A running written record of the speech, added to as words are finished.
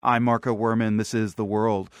I'm Marco Werman. This is The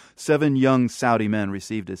World. 7 young Saudi men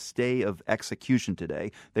received a stay of execution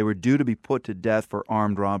today. They were due to be put to death for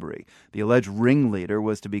armed robbery. The alleged ringleader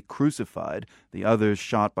was to be crucified, the others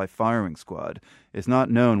shot by firing squad. It's not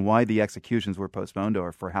known why the executions were postponed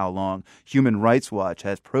or for how long. Human Rights Watch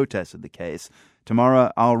has protested the case.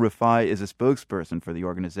 Tamara Al-Rifai is a spokesperson for the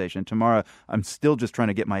organization. Tamara, I'm still just trying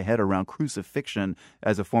to get my head around crucifixion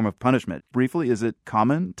as a form of punishment. Briefly, is it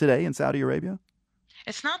common today in Saudi Arabia?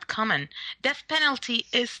 It's not common. Death penalty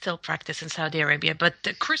is still practiced in Saudi Arabia, but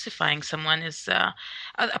crucifying someone is,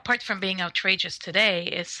 apart from being outrageous today,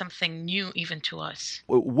 is something new even to us.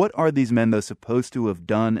 What are these men, though, supposed to have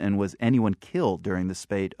done, and was anyone killed during the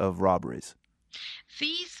spate of robberies?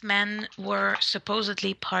 These men were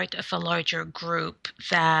supposedly part of a larger group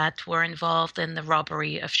that were involved in the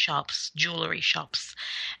robbery of shops, jewelry shops.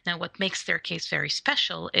 Now, what makes their case very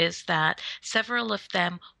special is that several of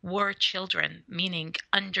them were children, meaning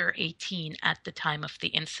under 18 at the time of the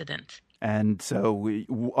incident. And so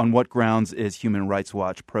on what grounds is Human Rights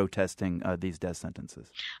Watch protesting these death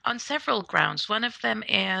sentences? On several grounds. One of them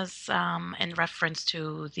is in reference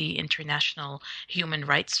to the international human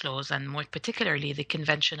rights laws, and more particularly the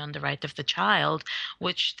Convention on the Right of the Child,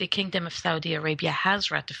 which the Kingdom of Saudi Arabia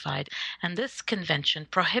has ratified. And this convention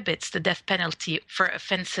prohibits the death penalty for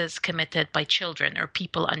offenses committed by children or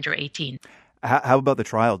people under 18. How about the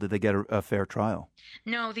trial? Did they get a fair trial?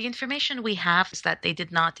 No, the information we have is that they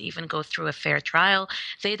did not even go through a fair trial.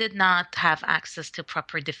 They did not have access to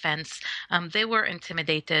proper defense. They were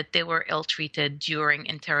intimidated. They were ill-treated during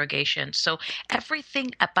interrogation. So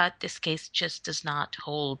everything about this case just does not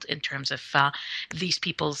hold in terms of these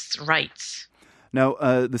people's rights. Now,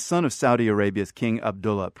 the son of Saudi Arabia's King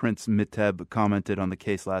Abdullah, Prince Mitteb, commented on the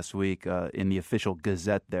case last week in the official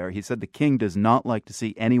gazette there. He said the king does not like to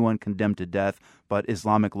see anyone condemned to death, but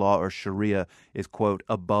Islamic law or Sharia is, quote,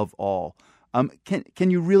 above all.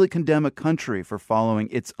 Can you really condemn a country for following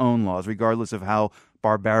its own laws, regardless of how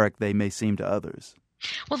barbaric they may seem to others?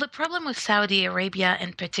 Well, the problem with Saudi Arabia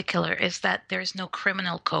in particular is that there's no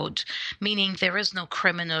criminal code, meaning there is no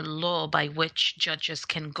criminal law by which judges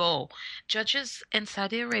can go. Judges in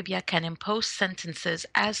Saudi Arabia can impose sentences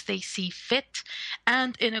as they see fit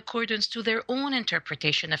and in accordance to their own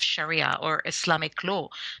interpretation of Sharia or Islamic law.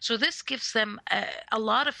 So this gives them a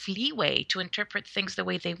lot of leeway to interpret things the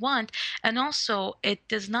way they want. And also, it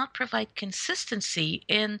does not provide consistency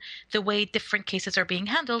in the way different cases are being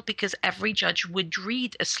handled because every judge would read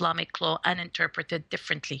Islamic law and interpret it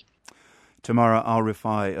differently. Tamara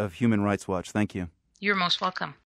Al-Rifai of Human Rights Watch, thank you. You're most welcome.